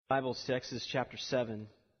Bibles to Exodus chapter 7.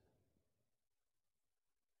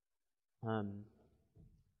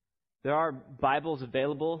 There are Bibles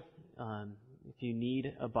available. If you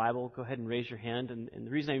need a Bible, go ahead and raise your hand. And the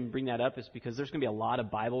reason I even bring that up is because there's going to be a lot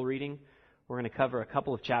of Bible reading. We're going to cover a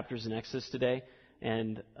couple of chapters in Exodus today.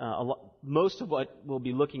 And most of what we'll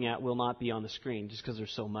be looking at will not be on the screen just because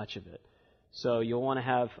there's so much of it. So you'll want to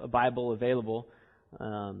have a Bible available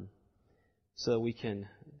so we can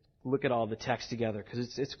look at all the text together,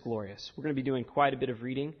 because it's glorious. We're going to be doing quite a bit of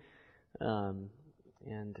reading, and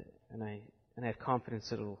I have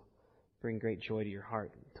confidence that it'll bring great joy to your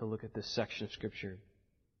heart to look at this section of Scripture.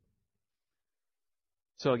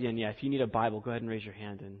 So again, if you need a Bible, go ahead and raise your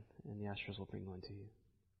hand, and the ushers will bring one to you.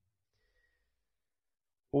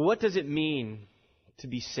 Well, what does it mean to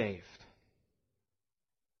be saved?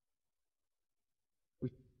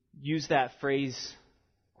 We use that phrase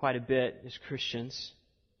quite a bit as Christians.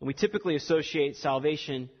 And we typically associate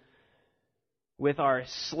salvation with our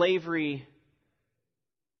slavery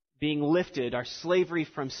being lifted, our slavery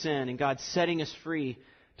from sin, and God setting us free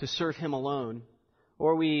to serve Him alone.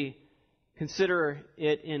 Or we consider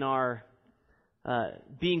it in our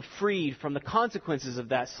being freed from the consequences of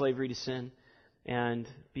that slavery to sin and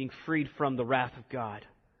being freed from the wrath of God.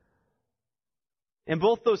 And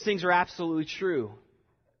both those things are absolutely true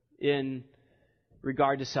in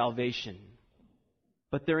regard to salvation.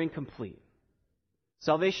 But they're incomplete.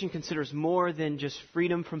 Salvation considers more than just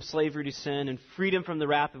freedom from slavery to sin and freedom from the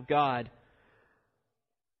wrath of God.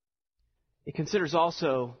 It considers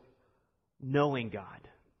also knowing God.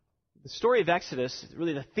 The story of Exodus,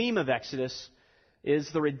 really the theme of Exodus,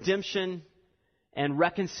 is the redemption and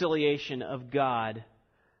reconciliation of God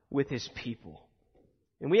with His people.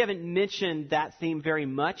 And we haven't mentioned that theme very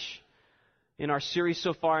much in our series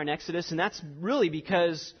so far in Exodus, and that's really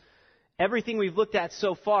because everything we've looked at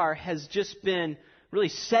so far has just been really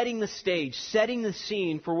setting the stage, setting the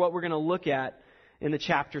scene for what we're going to look at in the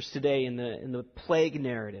chapters today in the plague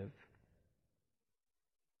narrative.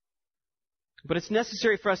 But it's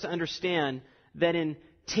necessary for us to understand that in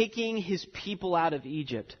taking His people out of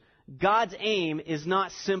Egypt, God's aim is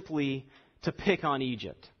not simply to pick on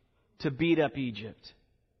Egypt, to beat up Egypt.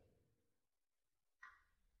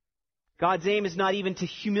 God's aim is not even to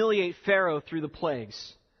humiliate Pharaoh through the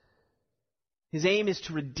plagues. His aim is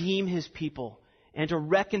to redeem His people and to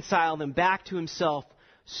reconcile them back to Himself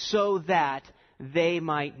so that they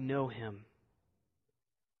might know Him.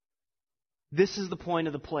 This is the point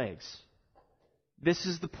of the plagues. This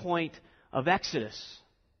is the point of Exodus.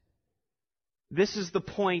 This is the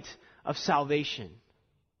point of salvation.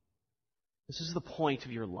 This is the point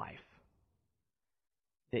of your life.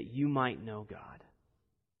 That you might know God.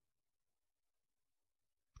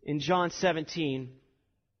 In John 17,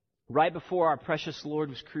 right before our precious Lord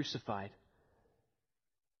was crucified,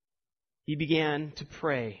 He began to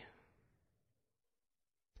pray.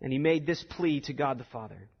 And He made this plea to God the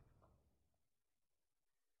Father.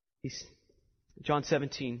 John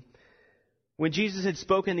 17. When Jesus had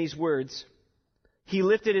spoken these words, He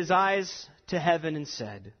lifted His eyes to heaven and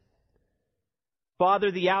said,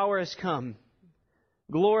 Father, the hour has come.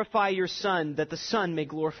 Glorify Your Son, that the Son may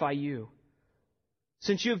glorify You.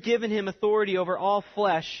 Since You have given Him authority over all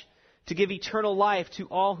flesh, to give eternal life to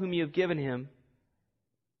all whom You have given Him.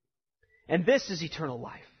 And this is eternal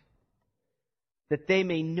life, that they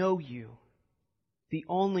may know You, the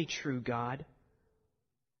only true God,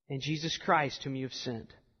 and Jesus Christ whom You have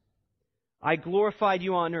sent. I glorified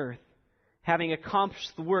You on earth, having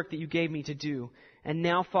accomplished the work that You gave Me to do. And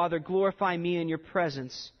now, Father, glorify Me in Your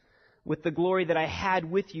presence with the glory that I had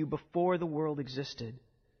with You before the world existed.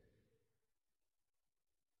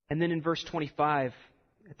 And then in verse 25,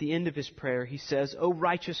 at the end of His prayer, He says, O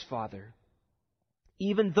righteous Father,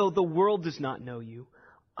 even though the world does not know You,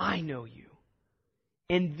 I know You.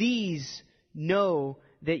 And these know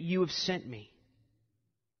that You have sent Me.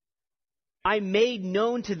 I made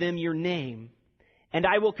known to them Your name, and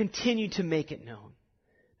I will continue to make it known,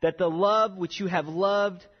 that the love which You have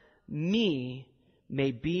loved Me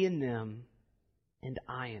may be in them, and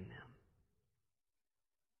I in them.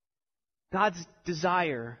 God's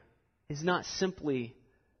desire is not simply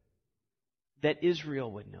that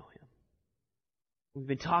Israel would know Him. We've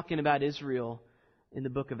been talking about Israel in the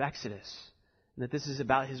book of Exodus, and that this is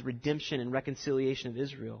about His redemption and reconciliation of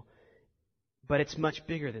Israel. But it's much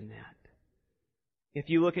bigger than that. If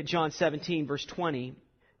you look at John 17, verse 20,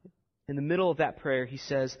 in the middle of that prayer, He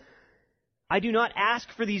says, I do not ask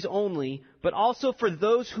for these only, but also for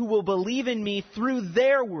those who will believe in Me through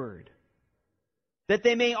their word, that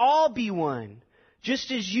they may all be one,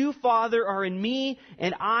 just as You, Father, are in Me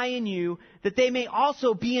and I in You, that they may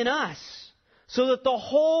also be in us, so that the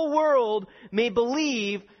whole world may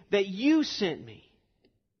believe that you sent me.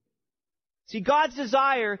 See, God's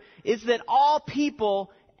desire is that all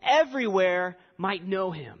people everywhere might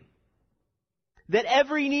know Him. That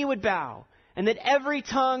every knee would bow and that every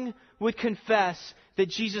tongue would confess that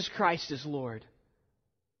Jesus Christ is Lord.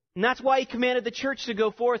 And that's why He commanded the church to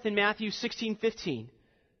go forth in Matthew 16:15.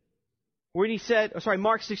 When He said,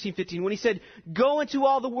 Mark 16:15, when He said, "Go into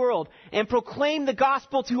all the world and proclaim the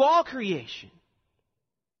gospel to all creation.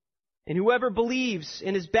 And whoever believes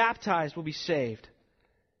and is baptized will be saved.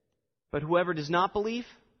 But whoever does not believe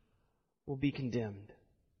will be condemned."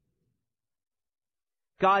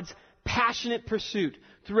 God's passionate pursuit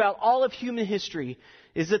throughout all of human history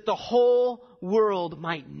is that the whole world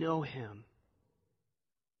might know Him.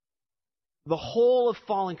 The whole of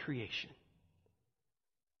fallen creation.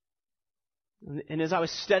 And as I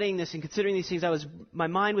was studying this and considering these things, my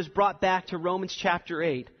mind was brought back to Romans chapter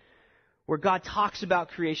 8, where God talks about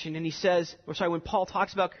creation, and He says, when Paul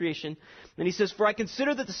talks about creation, and he says, "For I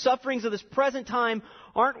consider that the sufferings of this present time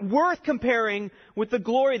aren't worth comparing with the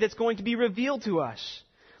glory that's going to be revealed to us.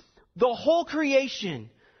 The whole creation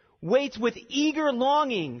waits with eager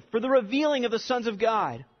longing for the revealing of the sons of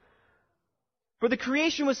God. For the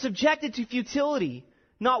creation was subjected to futility,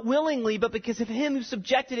 not willingly, but because of Him who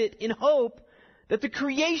subjected it, in hope that the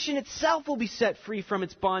creation itself will be set free from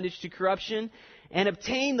its bondage to corruption and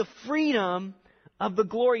obtain the freedom of the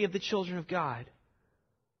glory of the children of God.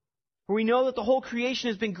 For we know that the whole creation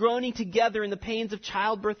has been groaning together in the pains of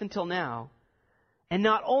childbirth until now. And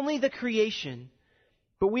not only the creation,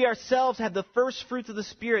 but we ourselves have the first fruits of the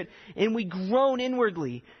Spirit, and we groan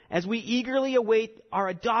inwardly as we eagerly await our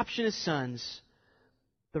adoption as sons,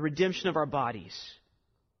 the redemption of our bodies.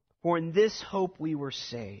 For in this hope we were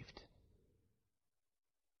saved."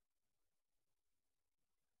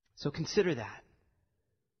 So consider that.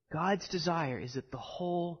 God's desire is that the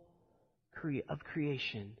whole of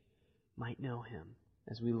creation might know Him,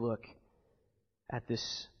 as we look at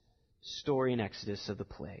this story in Exodus of the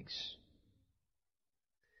plagues.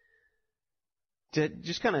 To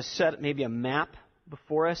just kind of set maybe a map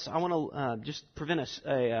before us, I want to just present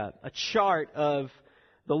a chart of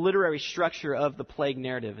the literary structure of the plague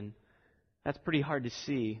narrative, and that's pretty hard to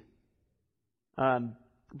see.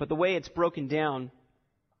 But the way it's broken down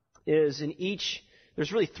is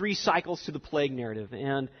there's really 3 cycles to the plague narrative,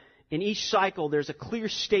 and in each cycle there's a clear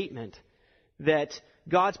statement that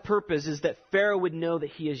God's purpose is that Pharaoh would know that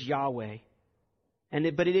He is Yahweh.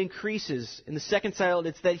 But it increases. In the second cycle,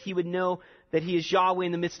 it's that he would know that He is Yahweh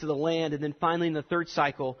in the midst of the land. And then finally in the third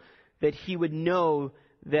cycle, that he would know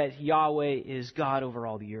that Yahweh is God over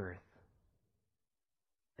all the earth.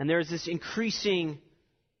 And there's this increasing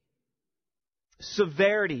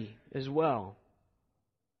severity as well.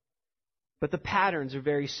 But the patterns are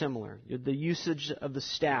very similar. The usage of the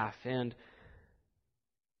staff, and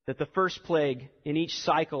that the first plague in each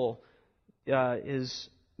cycle is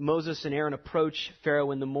Moses and Aaron approach Pharaoh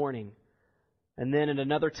in the morning. And then at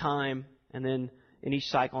another time, and then in each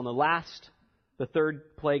cycle, and the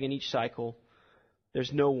third plague in each cycle,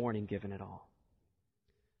 there's no warning given at all.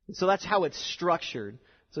 And so that's how it's structured.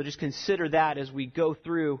 So just consider that as we go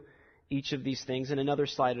through each of these things. In another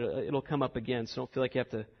slide, it'll come up again, so don't feel like you have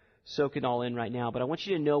to soak it all in right now. But I want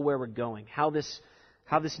you to know where we're going, how this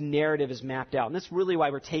narrative is mapped out. And that's really why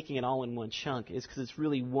we're taking it all in one chunk, is because it's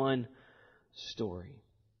really one story.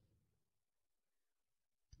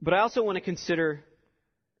 But I also want to consider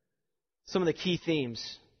some of the key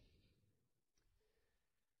themes.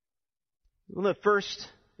 Well, the first,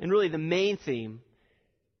 and really the main theme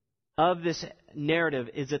of this narrative,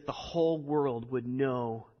 is that the whole world would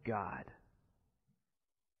know God.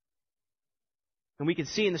 And we can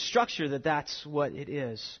see in the structure that that's what it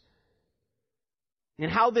is. And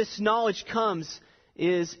how this knowledge comes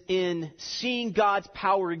is in seeing God's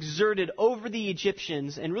power exerted over the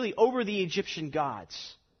Egyptians, and really over the Egyptian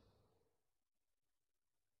gods,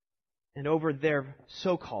 and over their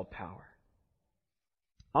so-called power.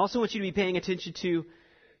 I also want you to be paying attention to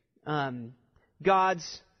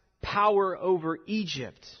God's power over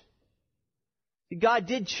Egypt. God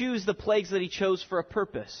did choose the plagues that He chose for a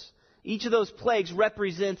purpose. Each of those plagues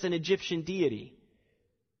represents an Egyptian deity.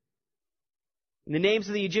 And the names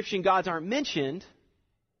of the Egyptian gods aren't mentioned,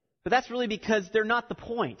 but that's really because they're not the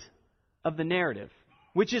point of the narrative.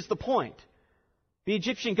 Which is the point? The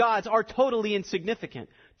Egyptian gods are totally insignificant,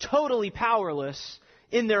 totally powerless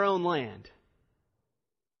in their own land.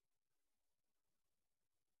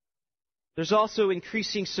 There's also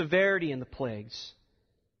increasing severity in the plagues.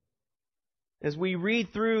 As we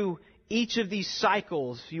read through each of these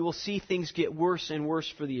cycles, you will see things get worse and worse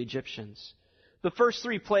for the Egyptians. The first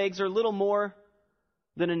 3 plagues are a little more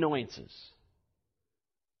than annoyances.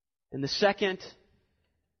 And the second,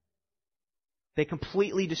 they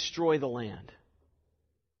completely destroy the land.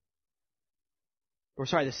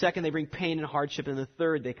 The second, they bring pain and hardship. And the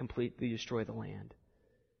third, they completely destroy the land.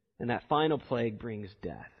 And that final plague brings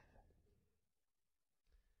death.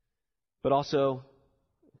 But also,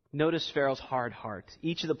 notice Pharaoh's hard heart.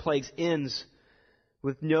 Each of the plagues ends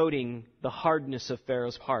with noting the hardness of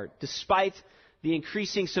Pharaoh's heart. Despite the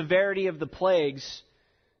increasing severity of the plagues,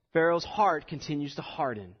 Pharaoh's heart continues to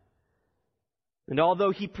harden. And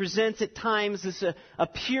although he presents at times this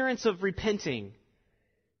appearance of repenting,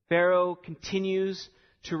 Pharaoh continues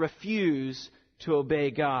to refuse to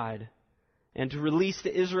obey God and to release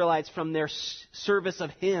the Israelites from their service of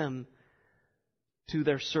Him to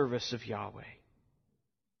their service of Yahweh.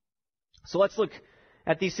 So let's look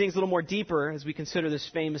at these things a little more deeper as we consider this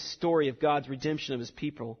famous story of God's redemption of His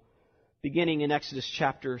people, beginning in Exodus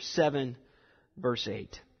chapter 7, verse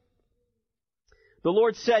 8. The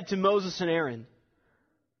Lord said to Moses and Aaron,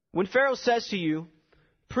 "When Pharaoh says to you,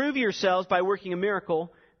 'Prove yourselves by working a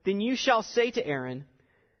miracle,' then you shall say to Aaron,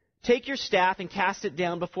 'Take your staff and cast it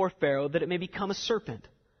down before Pharaoh, that it may become a serpent.'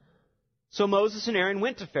 So Moses and Aaron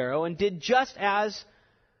went to Pharaoh and did just as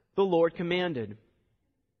the Lord commanded.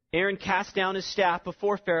 Aaron cast down his staff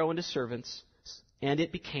before Pharaoh and his servants, and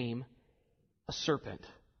it became a serpent.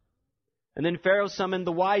 And then Pharaoh summoned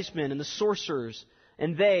the wise men and the sorcerers,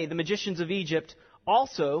 and they, the magicians of Egypt,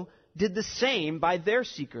 also did the same by their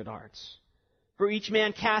secret arts. For each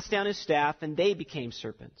man cast down his staff, and they became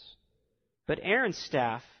serpents. But Aaron's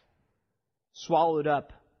staff swallowed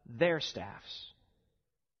up their staffs.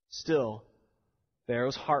 Still,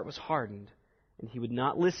 Pharaoh's heart was hardened, and he would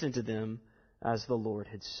not listen to them as the Lord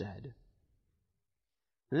had said."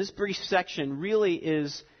 And this brief section really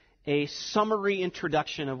is a summary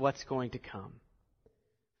introduction of what's going to come.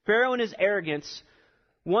 Pharaoh in his arrogance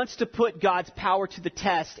wants to put God's power to the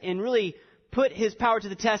test and really put his power to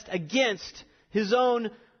the test against his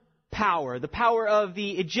own power, the power of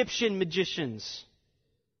the Egyptian magicians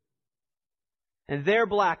and their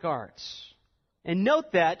black arts. And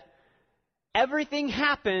note that everything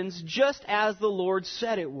happens just as the Lord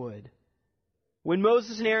said it would. When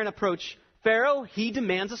Moses and Aaron approach Pharaoh, he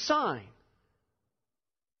demands a sign.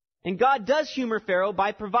 And God does humor Pharaoh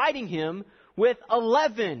by providing him with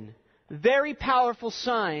 11 very powerful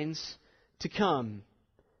signs to come,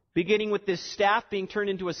 beginning with this staff being turned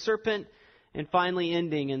into a serpent and finally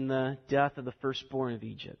ending in the death of the firstborn of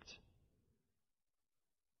Egypt.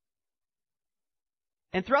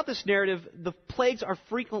 And throughout this narrative, the plagues are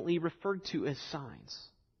frequently referred to as signs.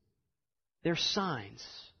 They're signs.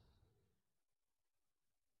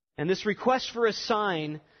 And this request for a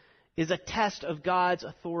sign is a test of God's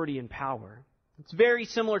authority and power. It's very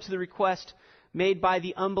similar to the request made by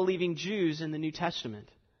the unbelieving Jews in the New Testament.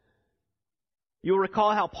 You'll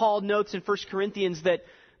recall how Paul notes in 1 Corinthians that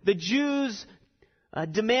the Jews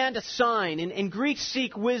demand a sign, and Greeks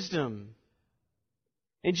seek wisdom.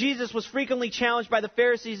 And Jesus was frequently challenged by the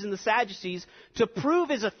Pharisees and the Sadducees to prove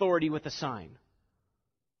His authority with a sign.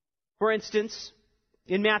 For instance,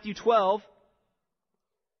 in Matthew 12,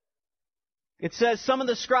 it says, "Some of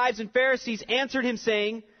the scribes and Pharisees answered Him,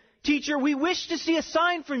 saying, 'Teacher, we wish to see a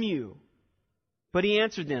sign from you.' But He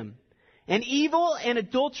answered them, 'An evil and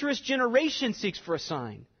adulterous generation seeks for a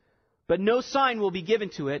sign, but no sign will be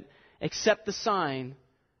given to it except the sign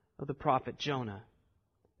of the prophet Jonah.'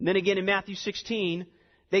 And then again in Matthew 16,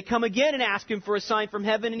 they come again and ask Him for a sign from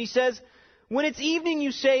heaven, and He says, 'When it's evening,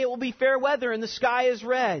 you say it will be fair weather and the sky is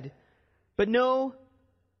red. But no,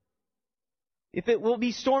 if it will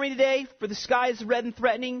be stormy today, for the sky is red and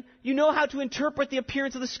threatening, you know how to interpret the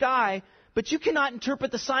appearance of the sky, but you cannot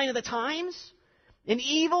interpret the sign of the times. An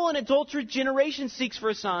evil and adulterous generation seeks for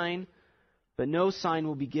a sign, but no sign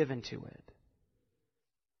will be given to it.'"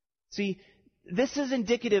 See, this is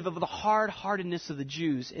indicative of the hard-heartedness of the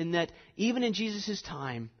Jews, in that even in Jesus'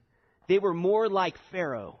 time, they were more like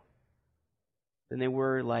Pharaoh than they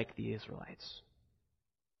were like the Israelites.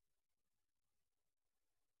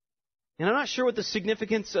 And I'm not sure what the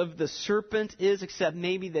significance of the serpent is, except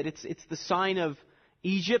maybe that it's the sign of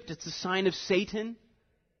Egypt, it's the sign of Satan.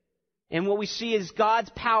 And what we see is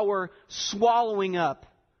God's power swallowing up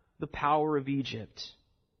the power of Egypt.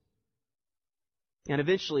 And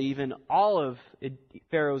eventually, even all of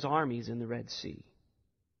Pharaoh's armies in the Red Sea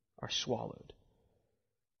are swallowed.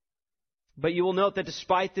 But you will note that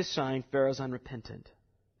despite this sign, Pharaoh's unrepentant.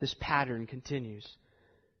 This pattern continues.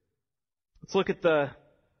 Let's look at the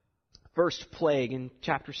first plague in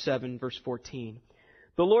chapter 7, verse 14.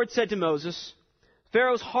 "The Lord said to Moses,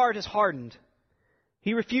 'Pharaoh's heart is hardened.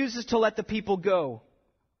 He refuses to let the people go.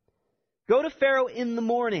 Go to Pharaoh in the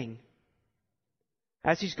morning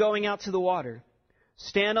as he's going out to the water.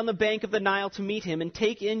 Stand on the bank of the Nile to meet him, and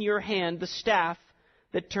take in your hand the staff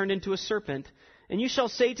that turned into a serpent. And you shall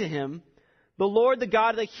say to him, the Lord, the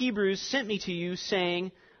God of the Hebrews, sent me to you,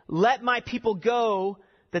 saying, let my people go,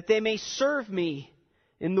 that they may serve me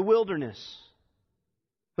in the wilderness.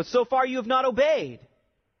 But so far you have not obeyed.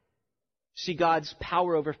 See God's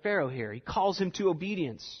power over Pharaoh here. He calls him to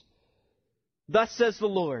obedience. Thus says the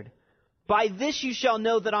Lord, by this you shall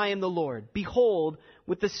know that I am the Lord. Behold,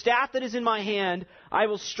 with the staff that is in my hand, I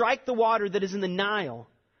will strike the water that is in the Nile,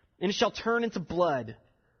 and it shall turn into blood.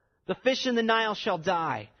 The fish in the Nile shall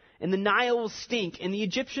die, and the Nile will stink, and the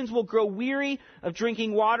Egyptians will grow weary of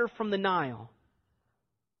drinking water from the Nile.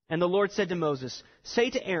 And the Lord said to Moses,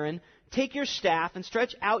 say to Aaron, take your staff and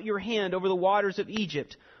stretch out your hand over the waters of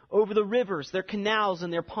Egypt, over the rivers, their canals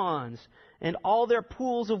and their ponds, and all their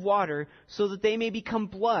pools of water, so that they may become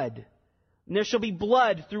blood. And there shall be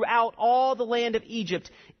blood throughout all the land of Egypt,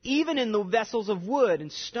 even in the vessels of wood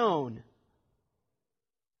and stone.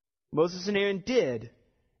 Moses and Aaron did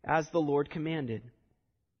as the Lord commanded.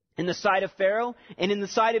 In the sight of Pharaoh and in the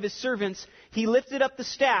sight of his servants, he lifted up the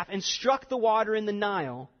staff and struck the water in the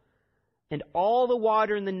Nile, and all the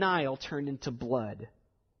water in the Nile turned into blood.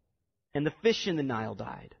 And the fish in the Nile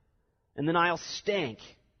died, and the Nile stank,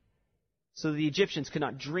 so the Egyptians could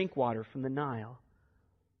not drink water from the Nile.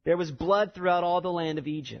 There was blood throughout all the land of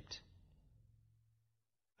Egypt.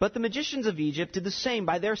 But the magicians of Egypt did the same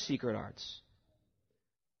by their secret arts.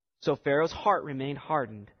 So Pharaoh's heart remained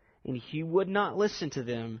hardened, and he would not listen to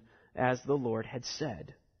them as the Lord had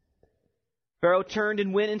said. Pharaoh turned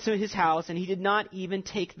and went into his house, and he did not even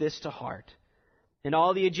take this to heart. And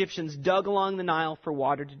all the Egyptians dug along the Nile for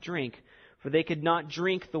water to drink, for they could not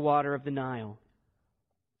drink the water of the Nile.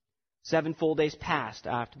 7 full days passed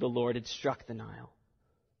after the Lord had struck the Nile.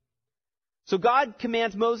 So God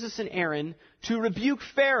commands Moses and Aaron to rebuke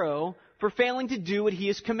Pharaoh for failing to do what he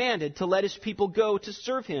has commanded, to let his people go to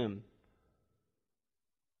serve him.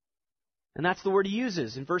 And that's the word he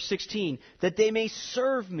uses in verse 16, that they may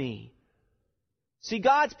serve me. See,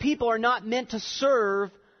 God's people are not meant to serve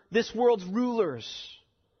this world's rulers.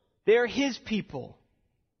 They are his people.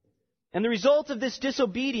 And the result of this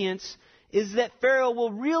disobedience is that Pharaoh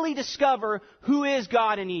will really discover who is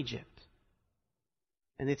God in Egypt.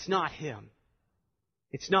 And it's not him.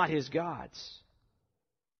 It's not his gods.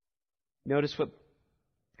 Notice what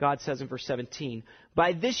God says in verse 17.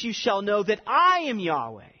 By this you shall know that I am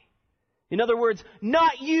Yahweh. In other words,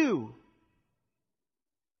 not you.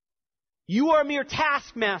 You are a mere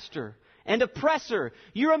taskmaster and oppressor.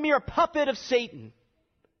 You're a mere puppet of Satan.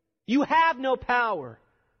 You have no power,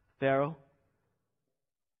 Pharaoh.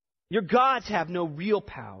 Your gods have no real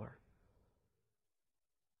power.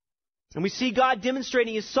 And we see God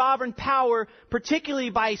demonstrating his sovereign power, particularly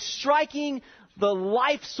by striking the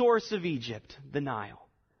life source of Egypt, the Nile.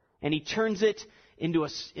 And he turns it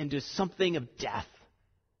into something of death.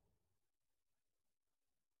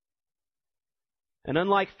 And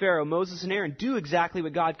unlike Pharaoh, Moses and Aaron do exactly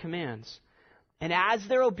what God commands. And as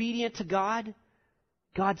they're obedient to God,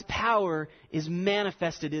 God's power is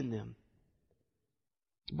manifested in them.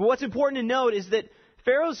 But what's important to note is that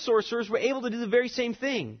Pharaoh's sorcerers were able to do the very same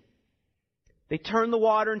thing. They turned the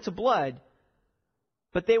water into blood,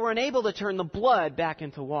 but they were unable to turn the blood back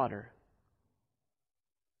into water.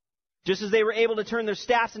 Just as they were able to turn their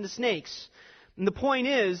staffs into snakes. And the point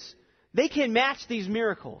is, they can match these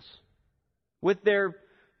miracles with their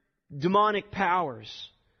demonic powers,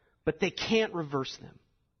 but they can't reverse them.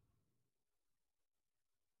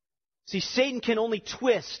 See, Satan can only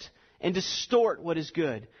twist and distort what is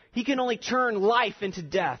good. He can only turn life into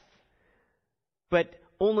death. But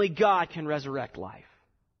only God can resurrect life.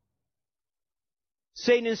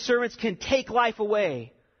 Satan and his servants can take life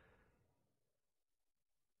away.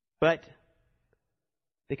 But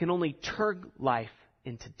they can only turn life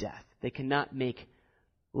into death. They cannot make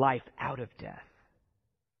life out of death.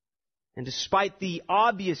 And despite the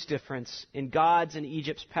obvious difference in God's and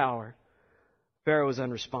Egypt's power, Pharaoh is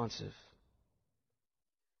unresponsive.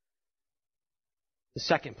 The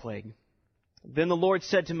second plague. Then the Lord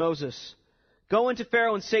said to Moses, go into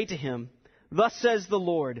Pharaoh and say to him, thus says the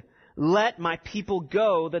Lord, let my people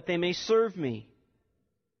go that they may serve me.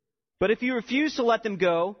 But if you refuse to let them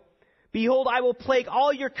go, behold, I will plague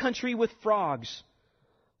all your country with frogs.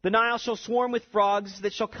 The Nile shall swarm with frogs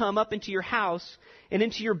that shall come up into your house and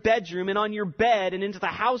into your bedroom and on your bed and into the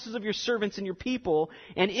houses of your servants and your people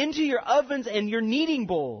and into your ovens and your kneading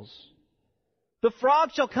bowls. The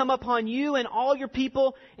frog shall come upon you and all your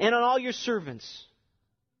people and on all your servants.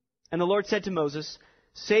 And the Lord said to Moses,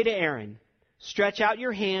 say to Aaron, stretch out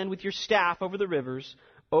your hand with your staff over the rivers,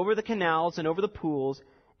 over the canals, and over the pools,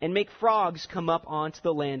 and make frogs come up onto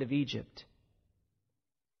the land of Egypt."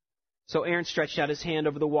 So Aaron stretched out his hand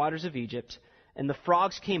over the waters of Egypt, and the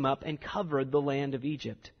frogs came up and covered the land of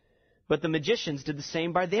Egypt. But the magicians did the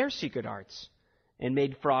same by their secret arts, and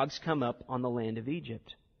made frogs come up on the land of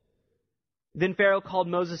Egypt. Then Pharaoh called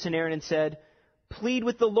Moses and Aaron and said, "Plead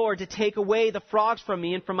with the Lord to take away the frogs from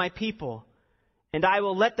me and from my people, and I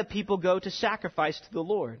will let the people go to sacrifice to the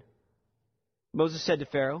Lord." Moses said to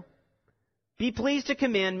Pharaoh, "Be pleased to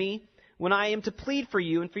command me when I am to plead for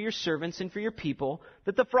you and for your servants and for your people,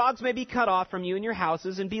 that the frogs may be cut off from you and your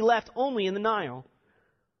houses and be left only in the Nile."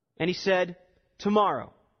 And he said,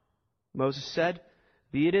 "Tomorrow." Moses said,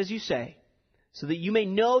 "Be it as you say, so that you may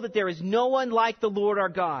know that there is no one like the Lord our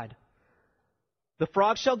God. The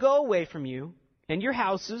frogs shall go away from you, and your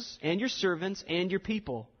houses, and your servants, and your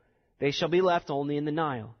people. They shall be left only in the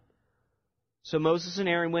Nile." So Moses and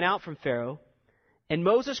Aaron went out from Pharaoh, and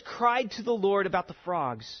Moses cried to the Lord about the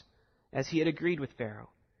frogs, as he had agreed with Pharaoh.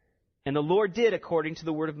 And the Lord did according to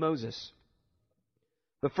the word of Moses.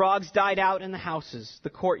 The frogs died out in the houses, the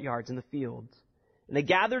courtyards, and the fields. And they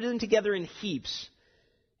gathered them together in heaps,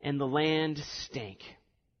 and the land stank.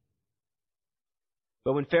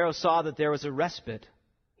 But when Pharaoh saw that there was a respite,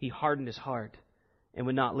 he hardened his heart and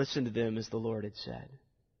would not listen to them as the Lord had said.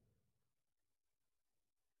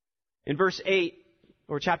 In verse 8,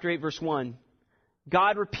 or chapter 8, verse 1,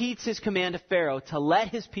 God repeats his command to Pharaoh to let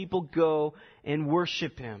his people go and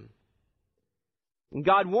worship him. And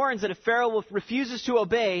God warns that if Pharaoh refuses to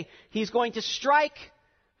obey, he's going to strike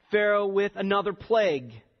Pharaoh with another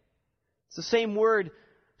plague. It's the same word,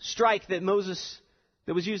 strike, that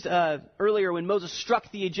was used earlier when Moses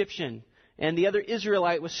struck the Egyptian and the other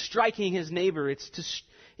Israelite was striking his neighbor. It's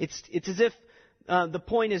as if the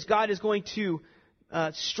point is God is going to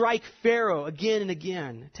strike Pharaoh again and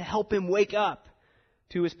again to help him wake up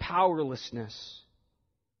to his powerlessness.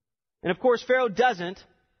 And of course, Pharaoh doesn't.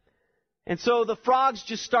 And so the frogs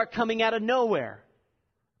just start coming out of nowhere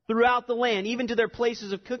throughout the land, even to their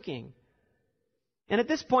places of cooking. And at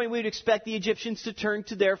this point, we would expect the Egyptians to turn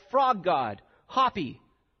to their frog god, Hapi.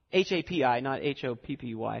 H-A-P-I, not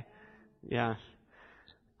H-O-P-P-Y. Yeah.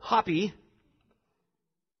 Hapi.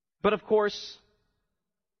 But of course,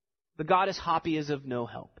 the goddess Hapi is of no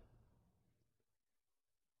help.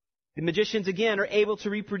 The magicians, again, are able to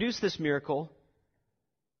reproduce this miracle.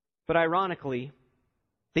 But ironically,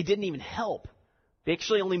 they didn't even help. They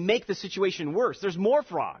actually only make the situation worse. There's more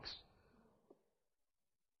frogs.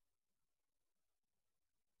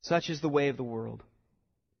 Such is the way of the world.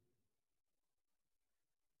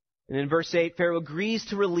 And in verse 8, Pharaoh agrees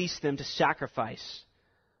to release them to sacrifice.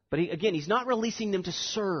 But he's not releasing them to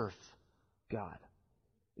serve God.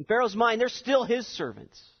 In Pharaoh's mind, they're still his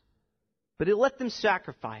servants. But he'll let them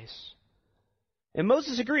sacrifice. And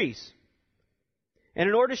Moses agrees. And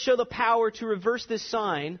in order to show the power to reverse this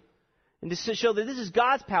sign, and to show that this is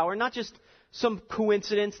God's power, not just some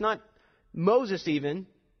coincidence, not Moses even,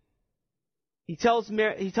 he tells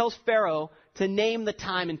Pharaoh to name the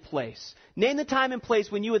time and place. Name the time and place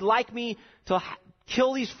when you would like me to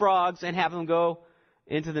kill these frogs and have them go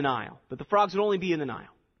into the Nile. But the frogs would only be in the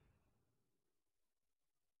Nile.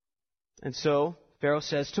 And so Pharaoh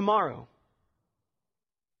says, tomorrow.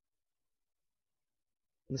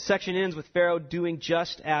 And the section ends with Pharaoh doing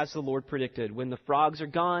just as the Lord predicted. When the frogs are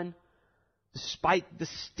gone, despite the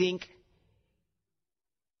stink,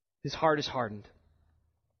 his heart is hardened.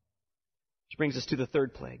 Which brings us to the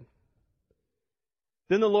third plague.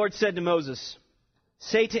 Then the Lord said to Moses,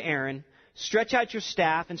 "Say to Aaron, stretch out your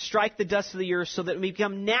staff and strike the dust of the earth so that it may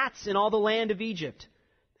become gnats in all the land of Egypt."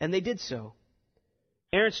 And they did so.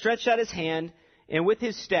 Aaron stretched out his hand and with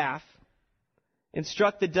his staff and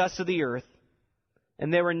struck the dust of the earth,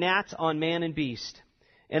 and there were gnats on man and beast.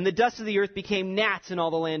 And the dust of the earth became gnats in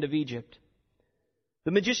all the land of Egypt.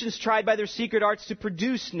 The magicians tried by their secret arts to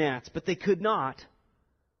produce gnats, but they could not.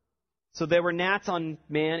 So there were gnats on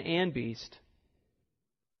man and beast.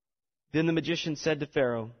 Then the magician said to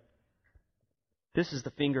Pharaoh, "This is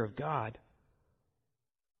the finger of God."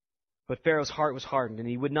 But Pharaoh's heart was hardened, and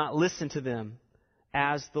he would not listen to them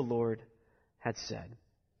as the Lord had said.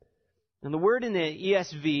 And the word in the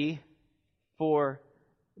ESV for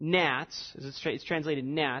gnats, as it's translated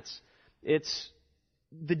gnats, it's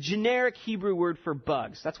the generic Hebrew word for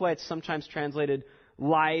bugs. That's why it's sometimes translated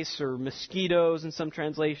lice or mosquitoes in some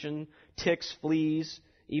translation, ticks, fleas,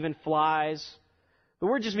 even flies. The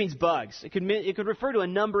word just means bugs. It could refer to a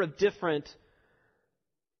number of different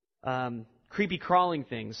creepy crawling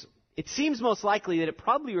things. It seems most likely that it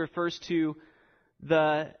probably refers to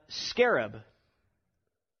the scarab.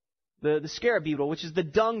 the scarab beetle, which is the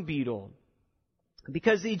dung beetle.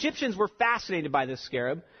 Because the Egyptians were fascinated by this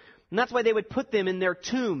scarab, and that's why they would put them in their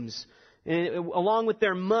tombs, along with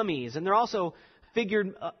their mummies. And they're also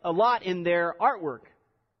figured a lot in their artwork.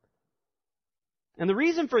 And the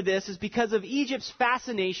reason for this is because of Egypt's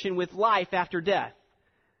fascination with life after death.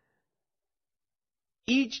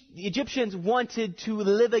 The Egyptians wanted to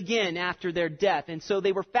live again after their death, and so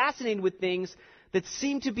they were fascinated with things that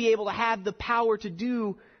seemed to be able to have the power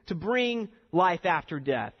to bring life after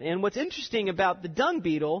death. And what's interesting about the dung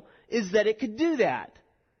beetle is that it could do that.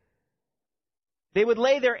 They would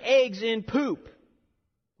lay their eggs in poop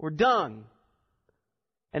or dung,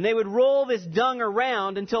 and they would roll this dung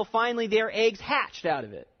around until finally their eggs hatched out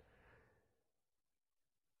of it.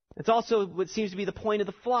 It's also what seems to be the point of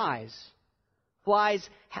the flies. Flies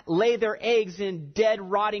lay their eggs in dead,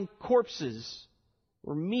 rotting corpses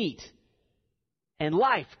or meat, and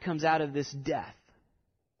life comes out of this death.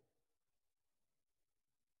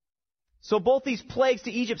 So both these plagues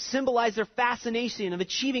to Egypt symbolize their fascination of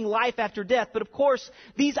achieving life after death. But of course,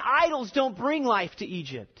 these idols don't bring life to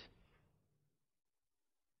Egypt.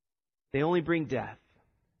 They only bring death.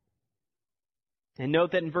 And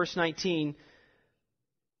note that in verse 19,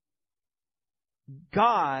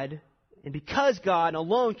 God, and because God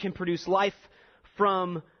alone can produce life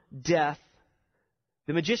from death,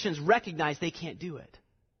 the magicians recognize they can't do it.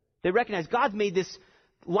 They recognize God's made this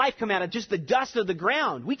life come out of just the dust of the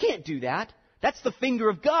ground. We can't do that. That's the finger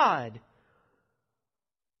of God.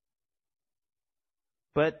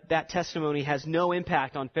 But that testimony has no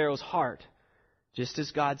impact on Pharaoh's heart, just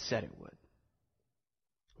as God said it would.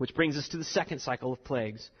 Which brings us to the second cycle of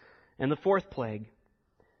plagues and the fourth plague.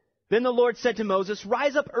 Then the Lord said to Moses,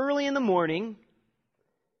 "Rise up early in the morning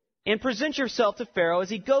and present yourself to Pharaoh as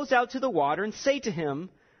he goes out to the water, and say to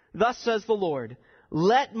him, 'Thus says the Lord,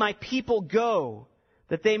 let my people go,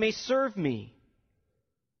 that they may serve me.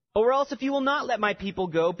 Or else if you will not let my people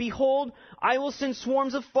go, behold, I will send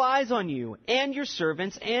swarms of flies on you, and your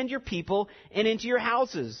servants, and your people, and into your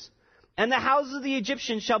houses. And the houses of the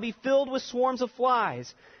Egyptians shall be filled with swarms of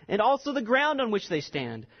flies, and also the ground on which they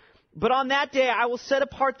stand. But on that day I will set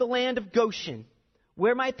apart the land of Goshen,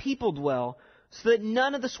 where my people dwell, so that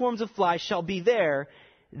none of the swarms of flies shall be there,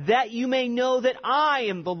 that you may know that I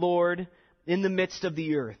am the Lord in the midst of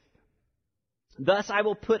the earth. Thus I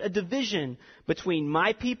will put a division between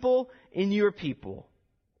my people and your people.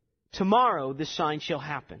 Tomorrow this sign shall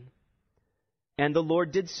happen.' And the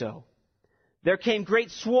Lord did so. There came great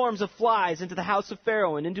swarms of flies into the house of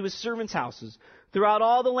Pharaoh and into his servants' houses. Throughout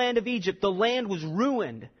all the land of Egypt, the land was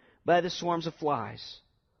ruined by the swarms of flies.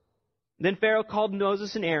 Then Pharaoh called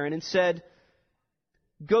Moses and Aaron and said,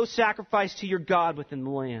 'Go sacrifice to your God within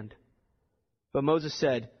the land.' But Moses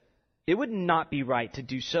said, 'It would not be right to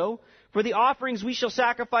do so, for the offerings we shall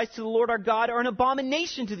sacrifice to the Lord our God are an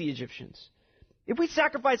abomination to the Egyptians. If we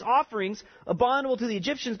sacrifice offerings abominable to the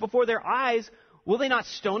Egyptians before their eyes, will they not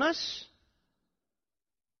stone us?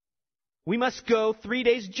 We must go 3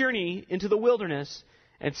 days' journey into the wilderness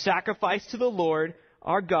and sacrifice to the Lord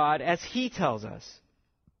our God as he tells us.'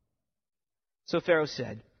 So Pharaoh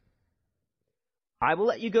said, 'I will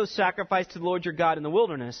let you go sacrifice to the Lord your God in the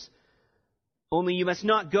wilderness, only you must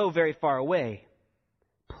not go very far away.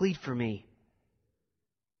 Plead for me.'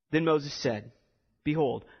 Then Moses said,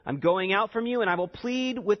 'Behold, I'm going out from you, and I will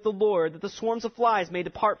plead with the Lord that the swarms of flies may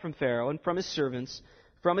depart from Pharaoh and from his servants,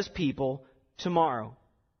 from his people, tomorrow.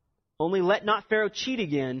 Only let not Pharaoh cheat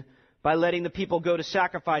again by letting the people go to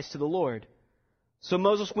sacrifice to the Lord.' So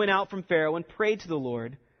Moses went out from Pharaoh and prayed to the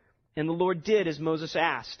Lord, and the Lord did as Moses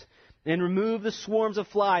asked, and removed the swarms of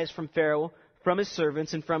flies from Pharaoh, from his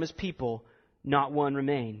servants, and from his people. Not one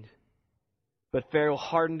remained. But Pharaoh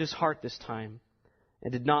hardened his heart this time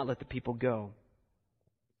and did not let the people go."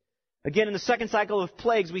 Again, in the second cycle of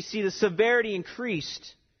plagues, we see the severity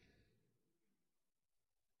increased.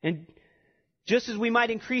 And just as we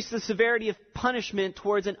might increase the severity of punishment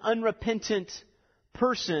towards an unrepentant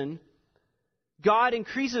person, God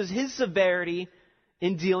increases his severity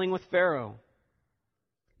in dealing with Pharaoh.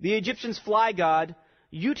 The Egyptians' fly god,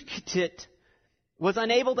 Utktit, was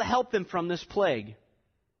unable to help them from this plague.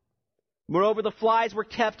 Moreover, the flies were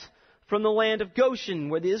kept from the land of Goshen,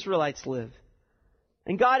 where the Israelites live.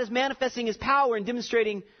 And God is manifesting his power and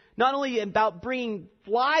demonstrating not only about bringing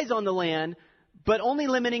flies on the land, but only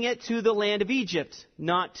limiting it to the land of Egypt,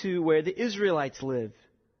 not to where the Israelites live.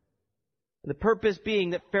 The purpose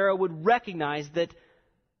being that Pharaoh would recognize that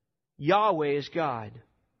Yahweh is God.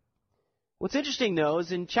 What's interesting, though,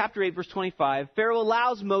 is in chapter 8, verse 25, Pharaoh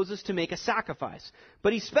allows Moses to make a sacrifice,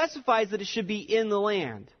 but he specifies that it should be in the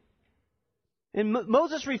land. And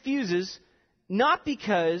Moses refuses, not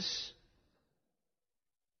because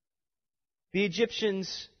the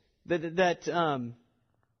Egyptians he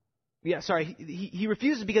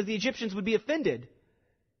refuses because the Egyptians would be offended.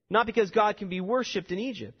 Not because God can be worshipped in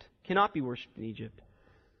Egypt, cannot be worshipped in Egypt.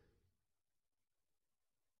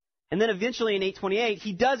 And then eventually in 828,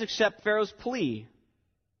 he does accept Pharaoh's plea.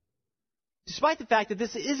 Despite the fact that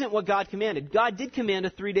this isn't what God commanded. God did command a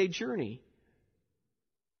 3-day journey.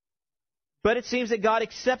 But it seems that God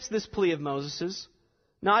accepts this plea of Moses's,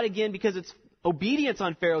 not again because it's obedience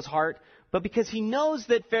on Pharaoh's heart, but because he knows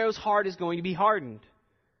that Pharaoh's heart is going to be hardened.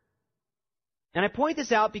 And I point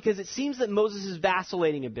this out because it seems that Moses is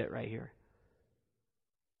vacillating a bit right here.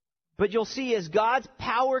 But you'll see as God's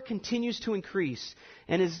power continues to increase,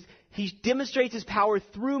 and as he demonstrates his power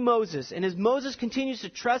through Moses, and as Moses continues to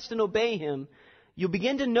trust and obey him, you'll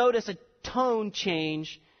begin to notice a tone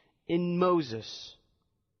change in Moses.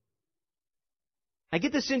 I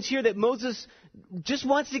get the sense here that Moses just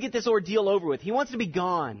wants to get this ordeal over with. He wants to be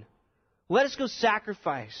gone. Let us go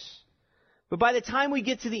sacrifice. But by the time we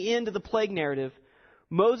get to the end of the plague narrative,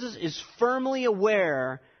 Moses is firmly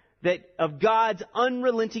aware that of God's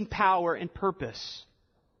unrelenting power and purpose.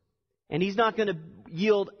 And he's not going to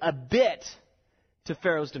yield a bit to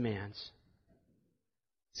Pharaoh's demands.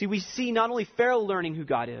 See, we see not only Pharaoh learning who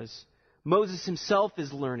God is, Moses himself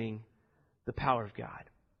is learning the power of God.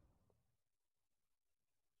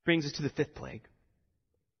 Brings us to the 5th plague.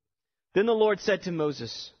 Then the Lord said to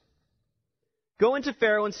Moses, "Go into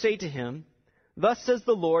Pharaoh and say to him, 'Thus says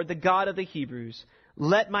the Lord, the God of the Hebrews,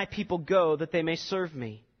 let my people go that they may serve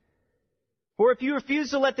me. For if you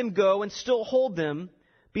refuse to let them go and still hold them,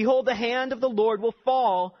 behold, the hand of the Lord will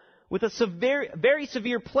fall with a very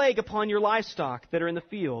severe plague upon your livestock that are in the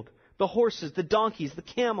field, the horses, the donkeys, the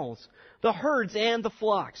camels, the herds, and the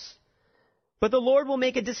flocks. But the Lord will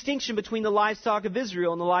make a distinction between the livestock of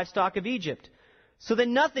Israel and the livestock of Egypt, so that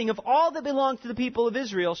nothing of all that belongs to the people of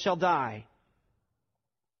Israel shall die.'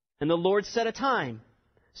 And the Lord set a time,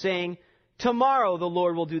 saying, 'Tomorrow the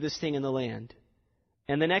Lord will do this thing in the land.'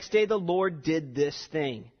 And the next day the Lord did this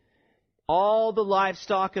thing. All the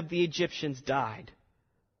livestock of the Egyptians died.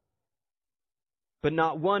 But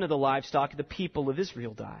not one of the livestock of the people of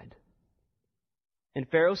Israel died. And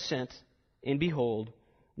Pharaoh sent, and behold,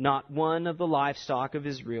 not one of the livestock of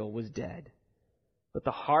Israel was dead. But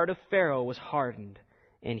the heart of Pharaoh was hardened,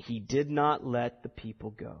 and he did not let the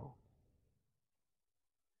people go."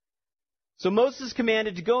 So Moses is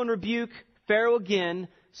commanded to go and rebuke Pharaoh again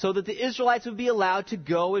so that the Israelites would be allowed to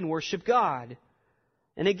go and worship God.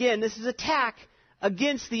 And again, this is an attack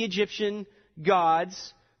against the Egyptian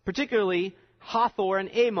gods, particularly Hathor and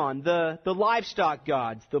Amon, the livestock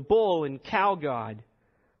gods, the bull and cow god.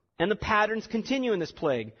 And the patterns continue in this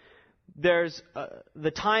plague. There's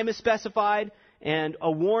the time is specified and a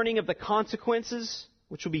warning of the consequences,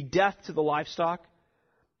 which will be death to the livestock.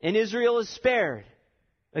 And Israel is spared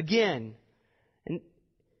again.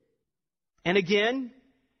 And again,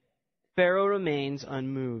 Pharaoh remains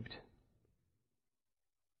unmoved.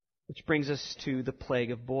 Which brings us to the plague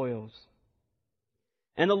of boils.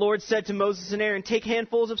 "And the Lord said to Moses and Aaron, 'Take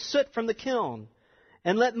handfuls of soot from the kiln,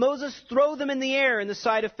 and let Moses throw them in the air in the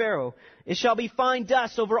sight of Pharaoh. It shall be fine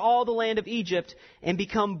dust over all the land of Egypt, and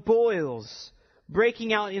become boils,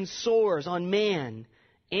 breaking out in sores on man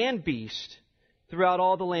and beast throughout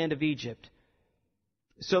all the land of Egypt.'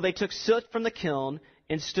 So they took soot from the kiln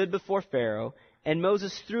and stood before Pharaoh, and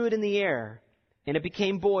Moses threw it in the air, and it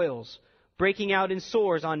became boils, breaking out in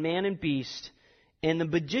sores on man and beast, and the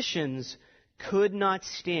magicians could not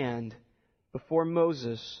stand before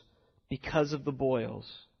Moses because of the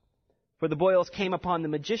boils. For the boils came upon the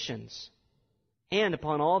magicians and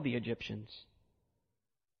upon all the Egyptians.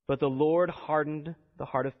 But the Lord hardened the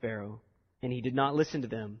heart of Pharaoh, and he did not listen to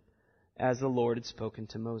them, as the Lord had spoken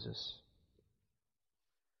to Moses."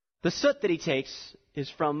 The soot that he takes is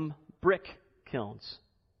from brick kilns.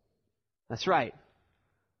 That's right.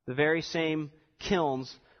 The very same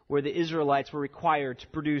kilns where the Israelites were required to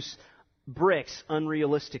produce bricks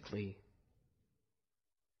unrealistically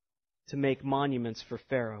to make monuments for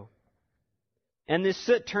Pharaoh. And this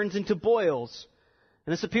soot turns into boils.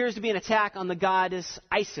 And this appears to be an attack on the goddess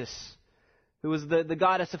Isis, who was the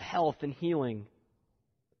goddess of health and healing.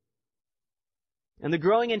 And the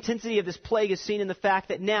growing intensity of this plague is seen in the fact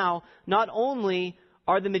that now, not only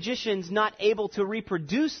are the magicians not able to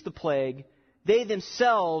reproduce the plague, they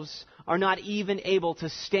themselves are not even able to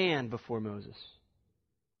stand before Moses.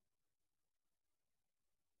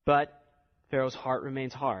 But Pharaoh's heart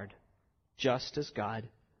remains hard, just as God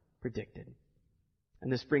predicted.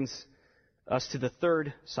 And this brings us to the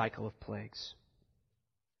third cycle of plagues.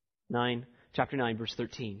 Chapter 9, verse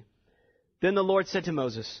 13. Then the Lord said to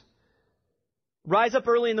Moses, "Rise up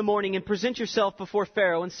early in the morning and present yourself before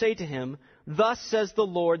Pharaoh and say to him, 'Thus says the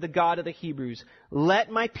Lord, the God of the Hebrews, let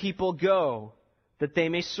my people go, that they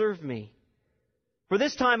may serve me. For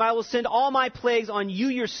this time I will send all my plagues on you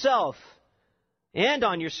yourself and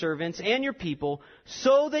on your servants and your people,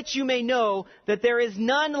 so that you may know that there is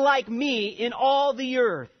none like me in all the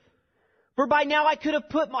earth. For by now I could have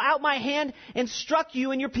put out my hand and struck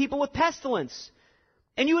you and your people with pestilence,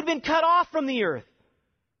 and you would have been cut off from the earth.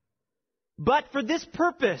 But for this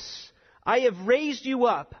purpose I have raised you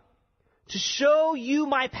up, to show you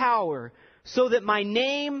my power, so that my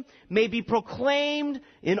name may be proclaimed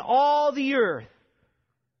in all the earth.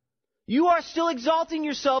 You are still exalting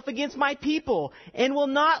yourself against my people, and will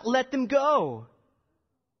not let them go.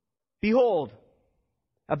 Behold,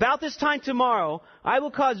 about this time tomorrow, I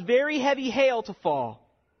will cause very heavy hail to fall,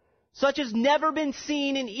 such as never been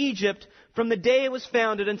seen in Egypt from the day it was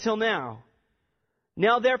founded until now.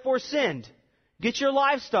 Now therefore send, get your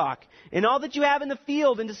livestock, and all that you have in the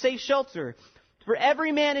field into safe shelter. For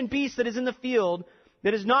every man and beast that is in the field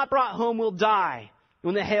that is not brought home will die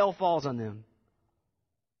when the hail falls on them.'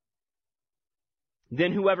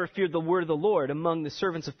 Then whoever feared the word of the Lord among the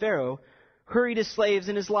servants of Pharaoh hurried his slaves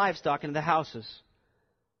and his livestock into the houses.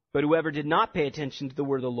 But whoever did not pay attention to the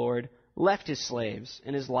word of the Lord left his slaves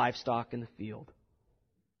and his livestock in the field.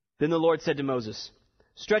 Then the Lord said to Moses,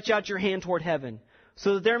 'Stretch out your hand toward heaven,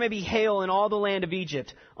 so that there may be hail in all the land of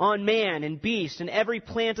Egypt, on man and beast and every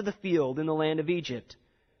plant of the field in the land of Egypt.'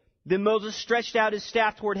 Then Moses stretched out his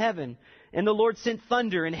staff toward heaven, and the Lord sent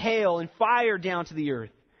thunder and hail and fire down to the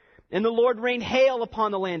earth. And the Lord rained hail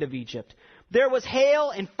upon the land of Egypt. There was hail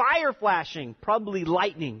and fire flashing, probably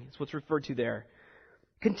lightning is what's referred to there,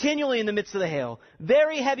 continually in the midst of the hail.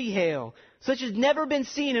 Very heavy hail, such as never been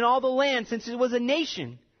seen in all the land since it was a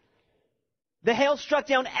nation. The hail struck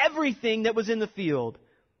down everything that was in the field,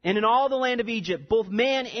 and in all the land of Egypt, both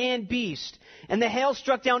man and beast. And the hail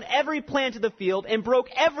struck down every plant of the field and broke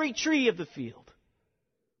every tree of the field.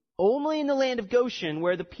 Only in the land of Goshen,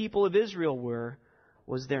 where the people of Israel were,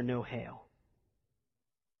 was there no hail.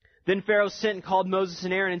 Then Pharaoh sent and called Moses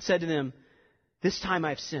and Aaron and said to them, 'This time I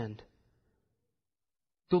have sinned.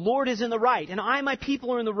 The Lord is in the right, and I and my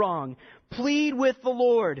people are in the wrong. Plead with the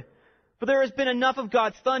Lord, for there has been enough of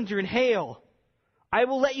God's thunder and hail. I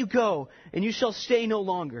will let you go, and you shall stay no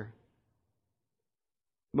longer.'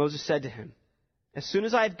 Moses said to him, 'As soon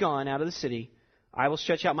as I have gone out of the city, I will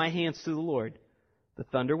stretch out my hands to the Lord. The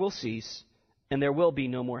thunder will cease, and there will be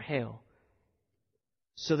no more hail,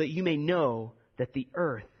 so that you may know that the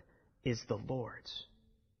earth is the Lord's.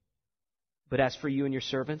 But as for you and your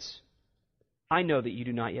servants, I know that you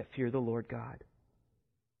do not yet fear the Lord God.'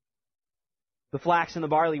 The flax and the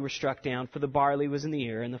barley were struck down, for the barley was in the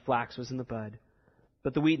ear and the flax was in the bud.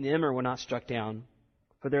 But the wheat and the emmer were not struck down,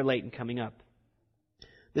 for they're late in coming up."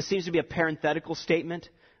 This seems to be a parenthetical statement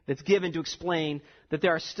that's given to explain that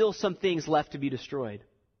there are still some things left to be destroyed,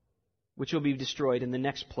 which will be destroyed in the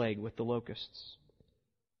next plague with the locusts.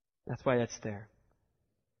 That's why that's there.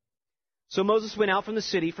 So Moses went out from the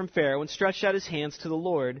city from Pharaoh and stretched out his hands to the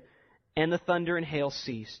Lord, and the thunder and hail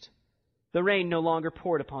ceased. The rain no longer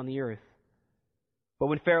poured upon the earth. But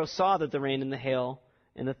when Pharaoh saw that the rain and the hail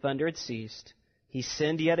and the thunder had ceased, he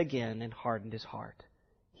sinned yet again and hardened his heart,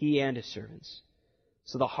 he and his servants.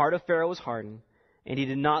 So the heart of Pharaoh was hardened, and he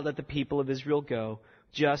did not let the people of Israel go,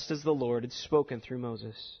 just as the Lord had spoken through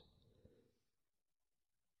Moses.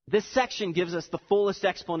 This section gives us the fullest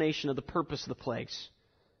explanation of the purpose of the plagues.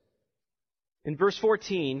 In verse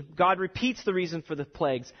 14, God repeats the reason for the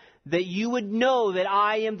plagues, that you would know that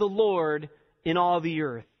I am the Lord in all the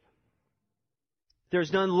earth.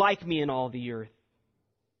 There's none like me in all the earth.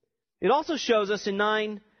 It also shows us in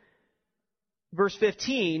 9, verse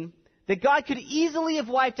 15, that God could easily have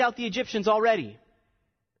wiped out the Egyptians already.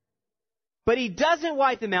 But he doesn't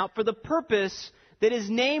wipe them out for the purpose that his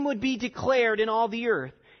name would be declared in all the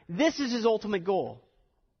earth. This is his ultimate goal.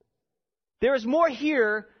 There is more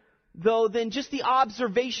here, though, than just the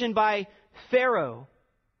observation by Pharaoh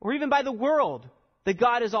or even by the world that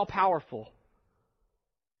God is all-powerful.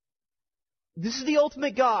 This is the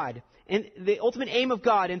ultimate God and the ultimate aim of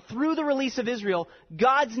God. And through the release of Israel,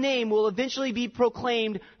 God's name will eventually be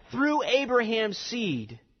proclaimed through Abraham's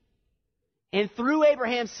seed. And through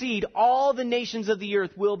Abraham's seed, all the nations of the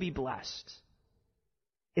earth will be blessed.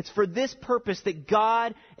 It's for this purpose that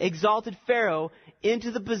God exalted Pharaoh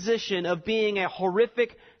into the position of being a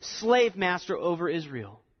horrific slave master over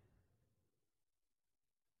Israel.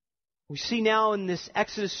 We see now in this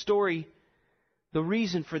Exodus story the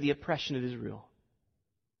reason for the oppression of Israel.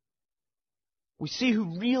 We see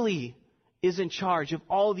who really is in charge of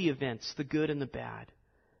all the events, the good and the bad,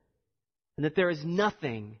 and that there is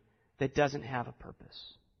nothing that doesn't have a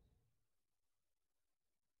purpose.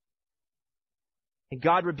 And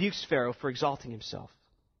God rebukes Pharaoh for exalting himself.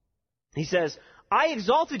 He says, I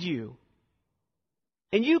exalted you,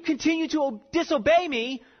 and you continue to disobey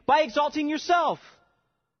me by exalting yourself.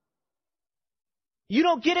 You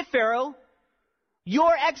don't get it, Pharaoh.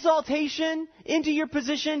 Your exaltation into your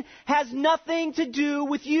position has nothing to do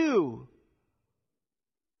with you.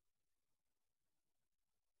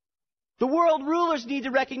 The world rulers need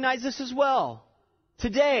to recognize this as well.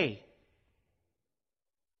 Today.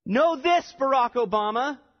 Know this, Barack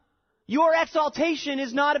Obama. Your exaltation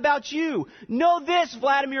is not about you. Know this,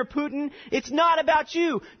 Vladimir Putin. It's not about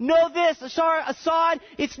you. Know this, Assad.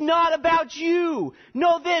 It's not about you.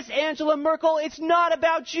 Know this, Angela Merkel. It's not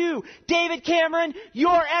about you. David Cameron,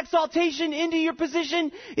 your exaltation into your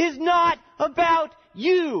position is not about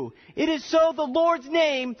you. It is so the Lord's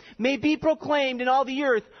name may be proclaimed in all the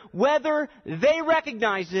earth, whether they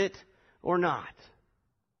recognize it or not.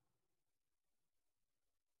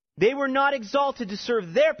 They were not exalted to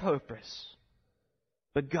serve their purpose,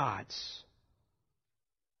 but God's.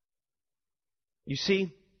 You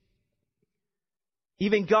see,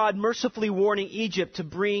 even God mercifully warning Egypt to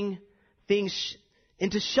bring things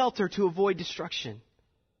into shelter to avoid destruction.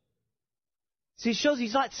 See, it shows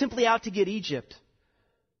He's not simply out to get Egypt.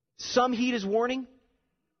 Some heed His warning,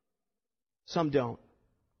 some don't.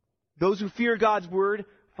 Those who fear God's word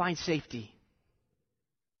find safety.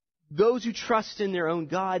 Those who trust in their own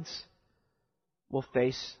gods will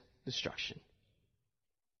face destruction.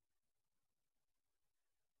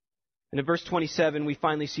 And in verse 27, we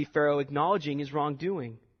finally see Pharaoh acknowledging his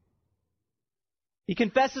wrongdoing. He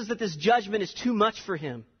confesses that this judgment is too much for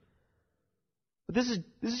him. But this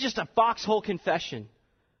is just a foxhole confession.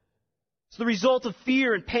 It's the result of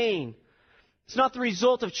fear and pain. It's not the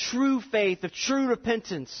result of true faith, of true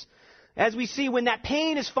repentance. As we see, when that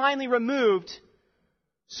pain is finally removed,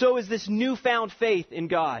 so is this newfound faith in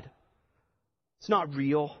God. It's not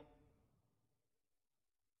real.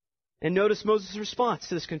 And notice Moses' response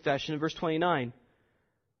to this confession in verse 29.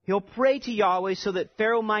 He'll pray to Yahweh so that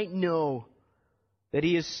Pharaoh might know that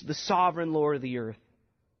he is the sovereign Lord of the earth.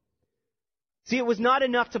 See, it was not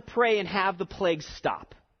enough to pray and have the plagues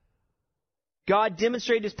stop. God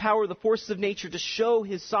demonstrated His power with the forces of nature to show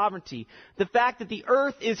His sovereignty. The fact that the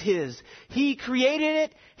earth is His. He created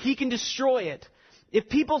it. He can destroy it. If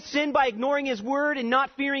people sin by ignoring His word and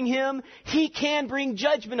not fearing Him, He can bring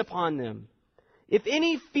judgment upon them. If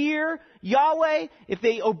any fear Yahweh, if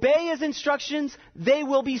they obey His instructions, they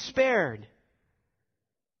will be spared.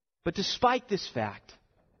 But despite this fact,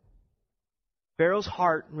 Pharaoh's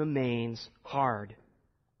heart remains hard.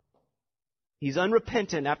 He's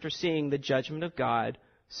unrepentant after seeing the judgment of God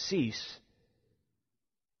cease.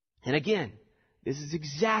 And again, this is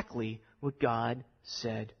exactly what God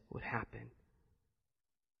said would happen.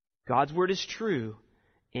 God's word is true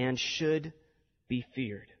and should be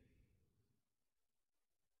feared.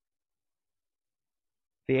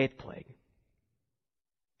 The 8th plague.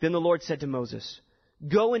 Then the Lord said to Moses,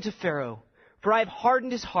 Go into Pharaoh, for I have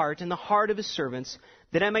hardened his heart and the heart of his servants,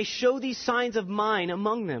 that I may show these signs of mine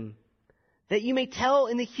among them, that you may tell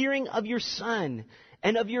in the hearing of your son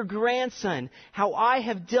and of your grandson how I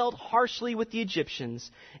have dealt harshly with the Egyptians,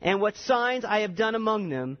 and what signs I have done among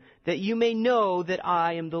them, that you may know that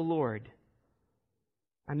I am the Lord.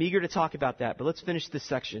 I'm eager to talk about that, but let's finish this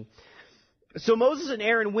section. So Moses and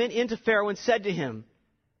Aaron went into Pharaoh and said to him,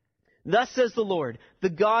 Thus says the Lord, the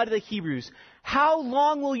God of the Hebrews, how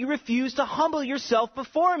long will you refuse to humble yourself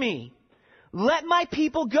before me? Let my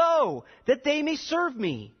people go, that they may serve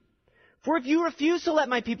me. For if you refuse to let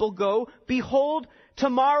my people go, behold,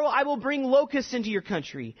 tomorrow I will bring locusts into your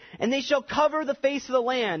country, and they shall cover the face of the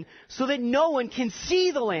land, so that no one can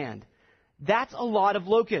see the land. That's a lot of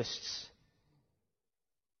locusts.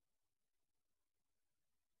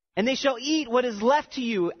 And they shall eat what is left to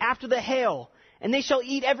you after the hail, and they shall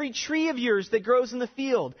eat every tree of yours that grows in the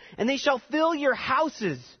field, and they shall fill your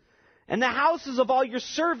houses, and the houses of all your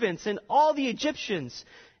servants and all the Egyptians,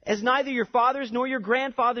 as neither your fathers nor your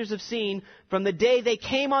grandfathers have seen from the day they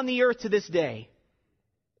came on the earth to this day.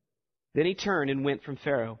 Then he turned and went from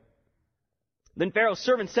Pharaoh. Then Pharaoh's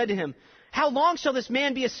servants said to him, How long shall this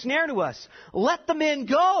man be a snare to us? Let the men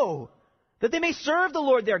go, that they may serve the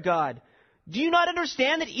Lord their God. Do you not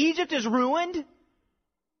understand that Egypt is ruined?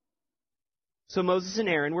 So Moses and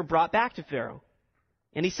Aaron were brought back to Pharaoh.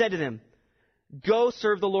 And he said to them, Go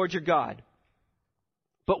serve the Lord your God.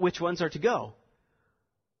 But which ones are to go?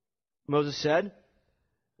 Moses said,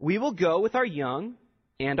 We will go with our young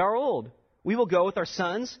and our old. We will go with our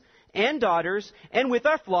sons and daughters, and with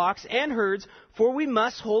our flocks and herds, for we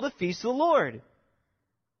must hold a feast to the Lord."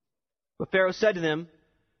 But Pharaoh said to them,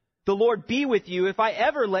 "The Lord be with you if I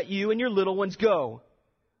ever let you and your little ones go.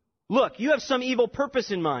 Look, you have some evil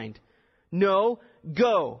purpose in mind. No,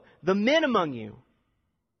 go, the men among you,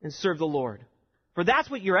 and serve the Lord. For that's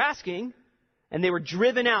what you're asking." And they were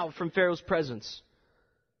driven out from Pharaoh's presence.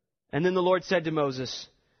 And then the Lord said to Moses,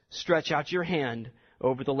 "Stretch out your hand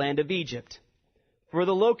over the land of Egypt for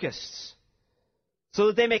the locusts, so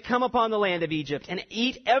that they may come upon the land of Egypt and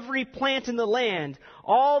eat every plant in the land,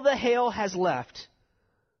 all the hail has left."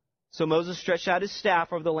 So Moses stretched out his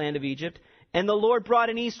staff over the land of Egypt, and the Lord brought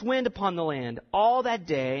an east wind upon the land all that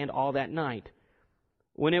day and all that night.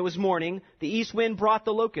 When it was morning, the east wind brought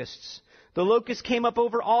the locusts. The locusts came up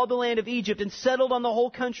over all the land of Egypt and settled on the whole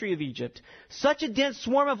country of Egypt. Such a dense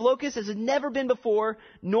swarm of locusts as had never been before,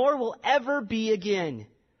 nor will ever be again.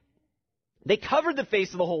 They covered the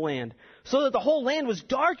face of the whole land, so that the whole land was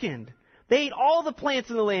darkened. They ate all the plants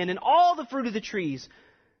in the land and all the fruit of the trees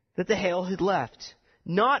that the hail had left.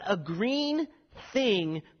 Not a green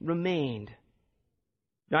thing remained,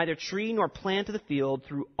 neither tree nor plant of the field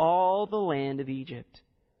through all the land of Egypt.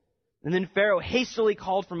 And then Pharaoh hastily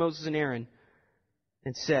called for Moses and Aaron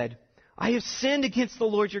and said, "I have sinned against the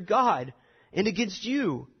Lord your God and against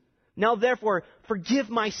you. Now therefore forgive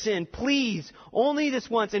my sin, please, only this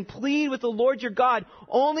once, and plead with the Lord your God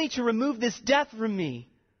only to remove this death from me."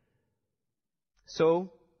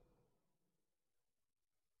 So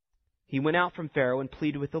he went out from Pharaoh and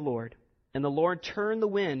pleaded with the Lord. And the Lord turned the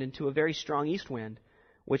wind into a very strong east wind,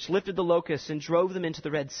 which lifted the locusts and drove them into the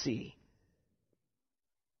Red Sea.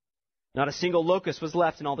 Not a single locust was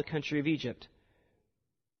left in all the country of Egypt.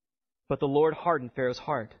 But the Lord hardened Pharaoh's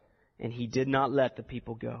heart, and he did not let the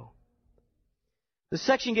people go. This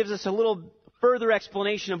section gives us a little further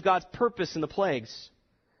explanation of God's purpose in the plagues.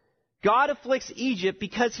 God afflicts Egypt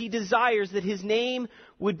because he desires that his name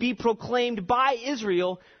would be proclaimed by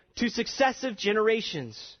Israel to successive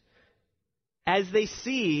generations, as they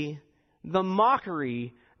see the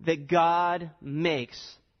mockery that God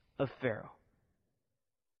makes of Pharaoh.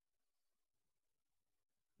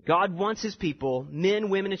 God wants his people, men,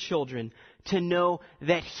 women, and children, to know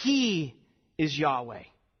that he is Yahweh.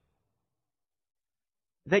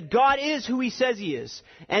 That God is who he says he is.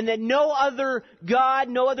 And that no other God,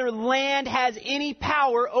 no other land has any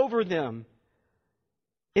power over them.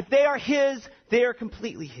 If they are his, they are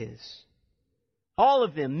completely his. All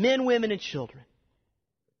of them, men, women, and children.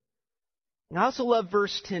 And I also love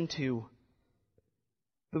verse 10:2.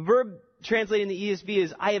 The verb translated in the ESV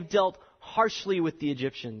is, "I have dealt harshly with the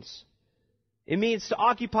Egyptians." It means to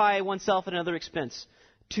occupy oneself at another expense,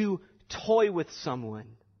 to toy with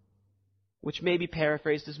someone, which may be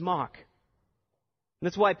paraphrased as mock. And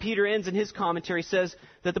that's why Peter ends in his commentary, says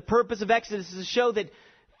that the purpose of Exodus is to show that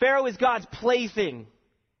Pharaoh is God's plaything.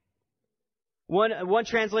 One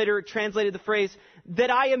translator translated the phrase,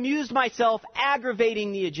 "that I amused myself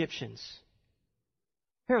aggravating the Egyptians."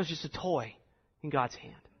 Pharaoh's just a toy in God's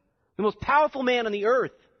hand. The most powerful man on the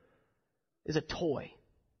earth is a toy.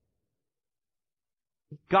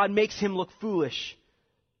 God makes him look foolish.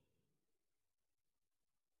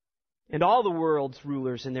 And all the world's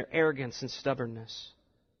rulers in their arrogance and stubbornness.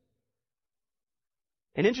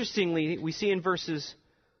 And interestingly, we see in verses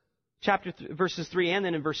 3 and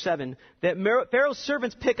then in verse 7 that Pharaoh's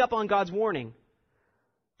servants pick up on God's warning.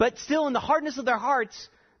 But still, in the hardness of their hearts,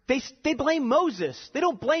 they blame Moses. They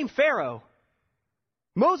don't blame Pharaoh.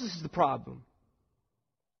 Moses is the problem.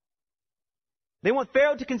 They want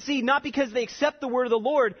Pharaoh to concede, not because they accept the word of the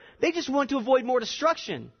Lord. They just want to avoid more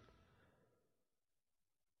destruction.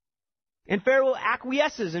 And Pharaoh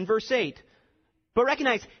acquiesces in verse 8. But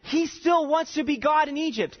recognize, he still wants to be God in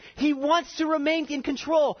Egypt. He wants to remain in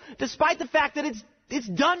control, despite the fact that it's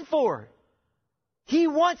done for. He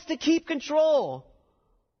wants to keep control.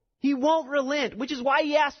 He won't relent, which is why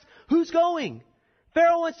he asked, who's going?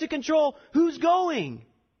 Pharaoh wants to control who's going.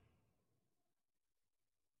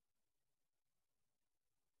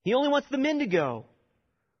 He only wants the men to go.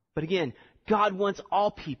 But again, God wants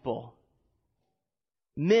all people,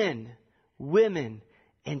 men, women,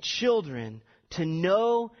 and children, to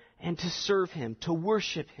know and to serve him, to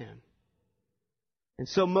worship him. And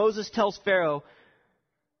so Moses tells Pharaoh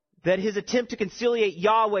that his attempt to conciliate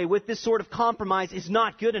Yahweh with this sort of compromise is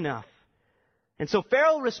not good enough. And so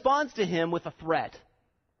Pharaoh responds to him with a threat.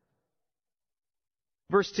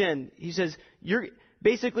 Verse 10, he says, you're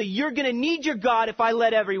going to need your God if I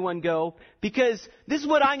let everyone go, because this is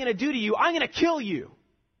what I'm going to do to you. I'm going to kill you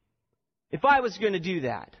if I was going to do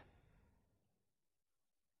that.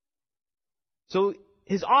 So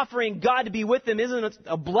his offering God to be with them isn't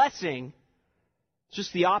a blessing. It's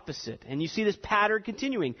just the opposite. And you see this pattern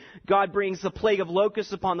continuing. God brings the plague of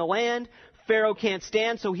locusts upon the land. Pharaoh can't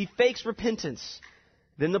stand, so he fakes repentance.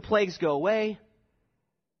 Then the plagues go away,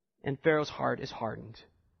 and Pharaoh's heart is hardened,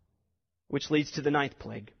 which leads to the 9th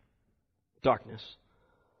plague, darkness.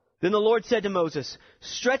 Then the Lord said to Moses,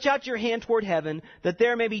 "Stretch out your hand toward heaven, that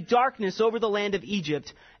there may be darkness over the land of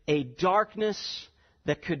Egypt, a darkness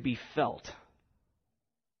that could be felt."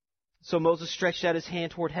 So Moses stretched out his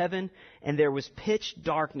hand toward heaven, and there was pitch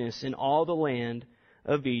darkness in all the land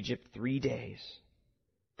of Egypt 3 days.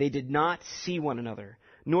 They did not see one another,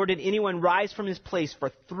 nor did anyone rise from his place for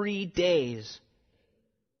 3 days.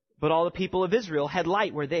 But all the people of Israel had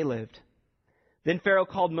light where they lived. Then Pharaoh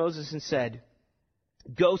called Moses and said,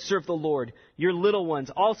 "Go serve the Lord. Your little ones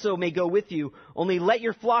also may go with you. Only let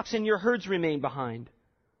your flocks and your herds remain behind."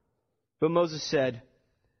 But Moses said,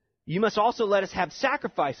 "You must also let us have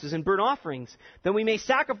sacrifices and burnt offerings, that we may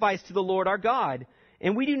sacrifice to the Lord our God.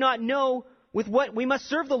 And we do not know with what we must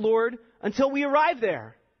serve the Lord until we arrive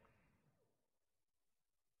there.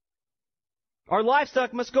 Our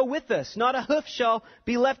livestock must go with us. Not a hoof shall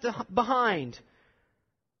be left behind."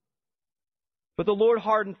 But the Lord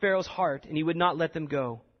hardened Pharaoh's heart, and he would not let them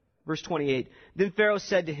go. Verse 28, Then Pharaoh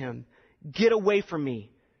said to him, "Get away from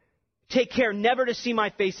me. Take care never to see my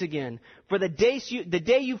face again. For the day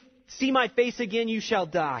you see my face again, you shall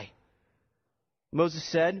die." Moses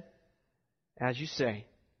said, "As you say,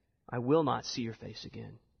 I will not see your face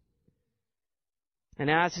again." And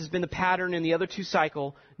as has been the pattern in the other 2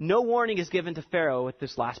 cycles, no warning is given to Pharaoh at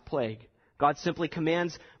this last plague. God simply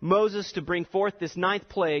commands Moses to bring forth this 9th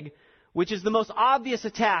plague, which is the most obvious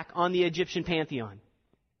attack on the Egyptian pantheon.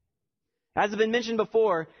 As has been mentioned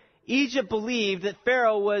before, Egypt believed that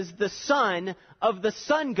Pharaoh was the son of the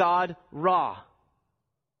sun god Ra.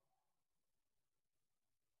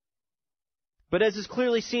 But as is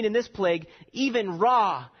clearly seen in this plague, even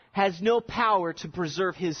Ra has no power to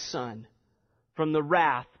preserve his son from the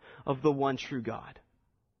wrath of the one true God.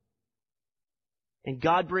 And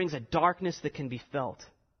God brings a darkness that can be felt.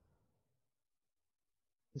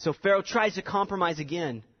 And so Pharaoh tries to compromise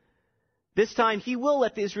again. This time he will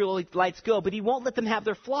let the Israelites go, but he won't let them have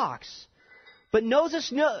their flocks. But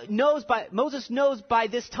Moses knows by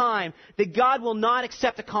this time that God will not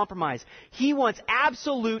accept a compromise. He wants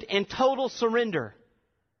absolute and total surrender.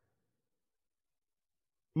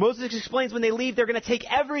 Moses explains when they leave, they're going to take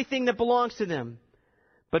everything that belongs to them.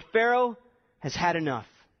 But Pharaoh has had enough.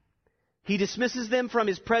 He dismisses them from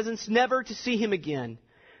his presence, never to see him again.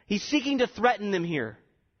 He's seeking to threaten them here.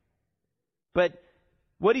 But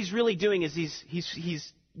what he's really doing is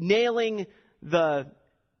he's nailing the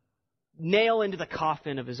nail into the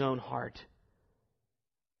coffin of his own heart,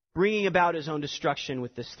 bringing about his own destruction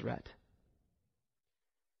with this threat.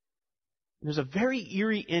 There's a very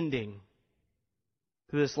eerie ending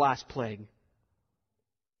to this last plague.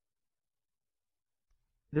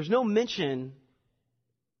 There's no mention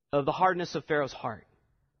of the hardness of Pharaoh's heart,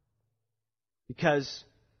 because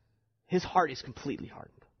his heart is completely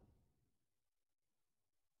hardened.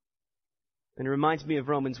 And it reminds me of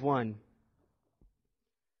Romans 1.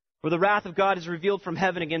 For the wrath of God is revealed from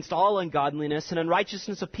heaven against all ungodliness and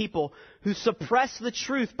unrighteousness of people who suppress the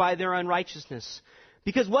truth by their unrighteousness.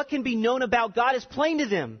 Because what can be known about God is plain to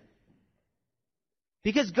them.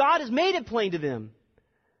 Because God has made it plain to them.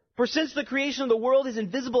 For since the creation of the world, His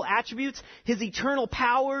invisible attributes, His eternal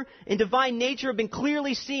power and divine nature have been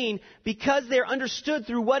clearly seen, because they are understood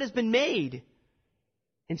through what has been made.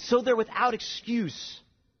 And so they're without excuse.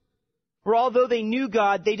 For although they knew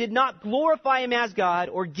God, they did not glorify Him as God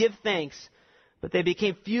or give thanks, but they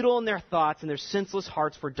became futile in their thoughts, and their senseless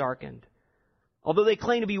hearts were darkened. Although they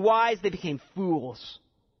claimed to be wise, they became fools.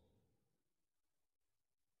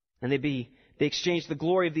 And they exchanged the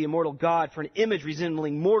glory of the immortal God for an image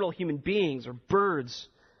resembling mortal human beings, or birds,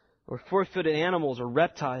 or four-footed animals, or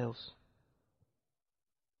reptiles.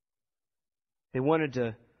 They wanted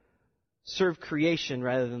to serve creation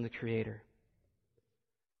rather than the Creator.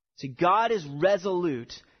 See, God is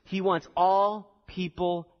resolute. He wants all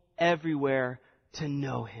people everywhere to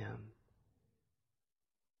know Him.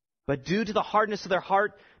 But due to the hardness of their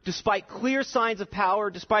heart, despite clear signs of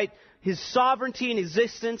power, despite His sovereignty and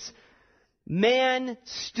existence, man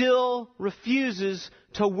still refuses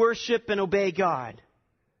to worship and obey God.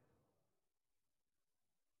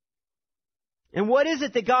 And what is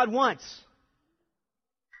it that God wants?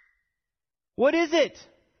 What is it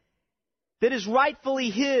that is rightfully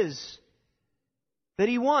His, that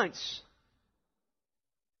He wants?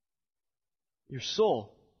 Your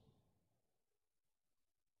soul.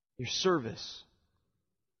 Your service.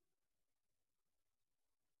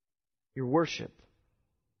 your worship.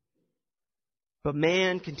 But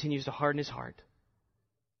man continues to harden his heart.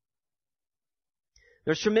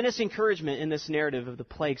 There's tremendous encouragement in this narrative of the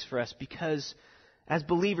plagues for us because as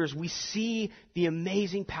believers, we see the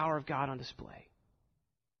amazing power of God on display.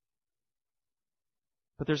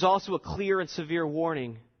 But there's also a clear and severe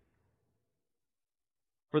warning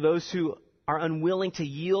for those who are unwilling to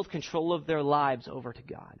yield control of their lives over to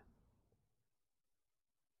God.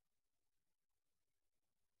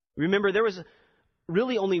 Remember, there was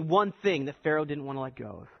really only one thing that Pharaoh didn't want to let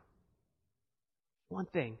go of. One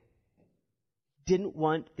thing. He didn't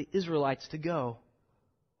want the Israelites to go.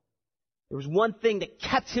 There was one thing that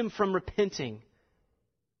kept him from repenting.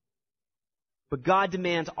 But God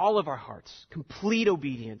demands all of our hearts, complete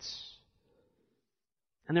obedience.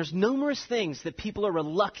 And there's numerous things that people are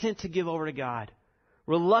reluctant to give over to God,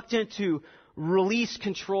 reluctant to release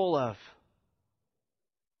control of.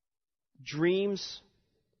 Dreams,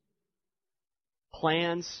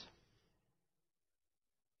 plans,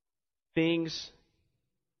 things,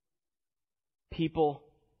 people,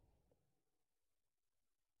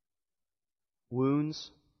 wounds.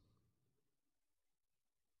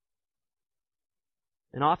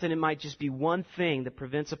 And often it might just be one thing that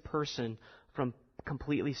prevents a person from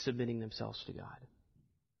completely submitting themselves to God.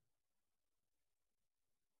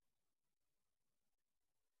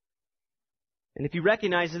 And if you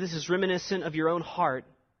recognize that this is reminiscent of your own heart,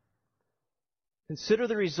 consider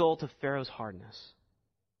the result of Pharaoh's hardness.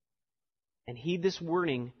 And heed this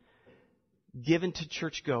warning given to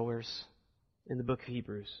churchgoers in the book of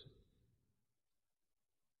Hebrews.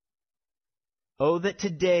 Oh, that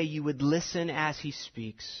today you would listen as he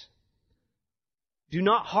speaks. Do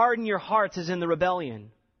not harden your hearts as in the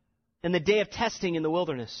rebellion, in the day of testing in the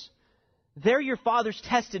wilderness. There your fathers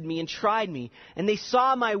tested me and tried me, and they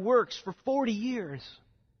saw my works for 40 years.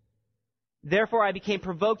 Therefore I became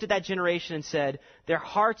provoked at that generation and said, their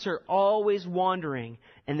hearts are always wandering,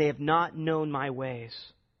 and they have not known my ways.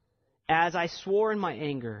 As I swore in my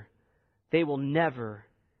anger, they will never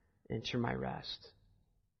enter my rest.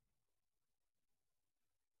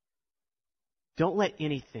 Don't let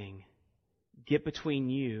anything get between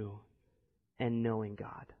you and knowing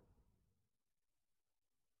God.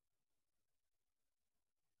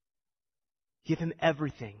 Give him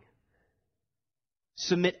everything.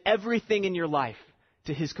 Submit everything in your life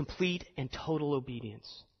to his complete and total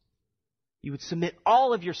obedience. You would submit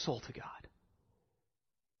all of your soul to God.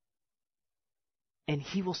 And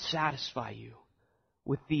he will satisfy you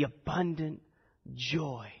with the abundant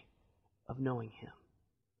joy of knowing him.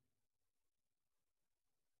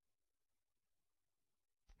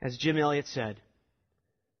 As Jim Elliot said,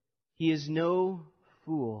 he is no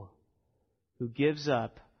fool who gives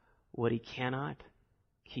up what he cannot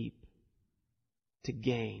keep to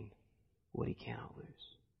gain what he cannot lose.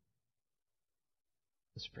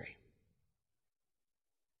 Let's pray.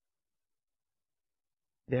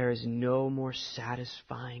 There is no more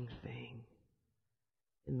satisfying thing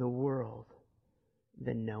in the world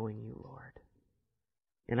than knowing you, Lord.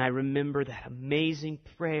 And I remember that amazing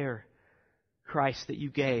prayer, Christ, that you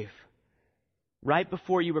gave right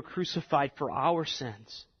before you were crucified for our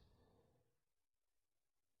sins,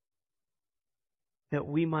 that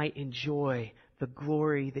we might enjoy the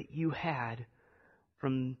glory that you had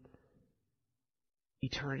from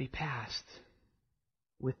eternity past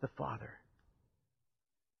with the Father.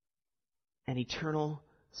 An eternal,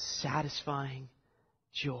 satisfying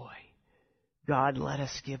joy. God, let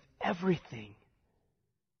us give everything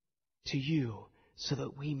to you so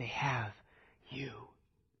that we may have you.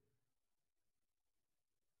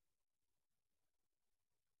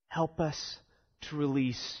 Help us to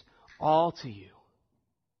release all to you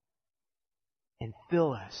and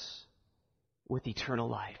fill us with eternal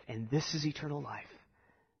life. And this is eternal life,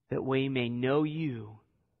 that we may know you,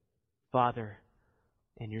 Father,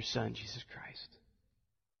 and your Son, Jesus Christ.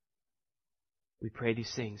 We pray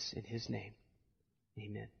these things in his name.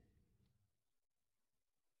 Amen.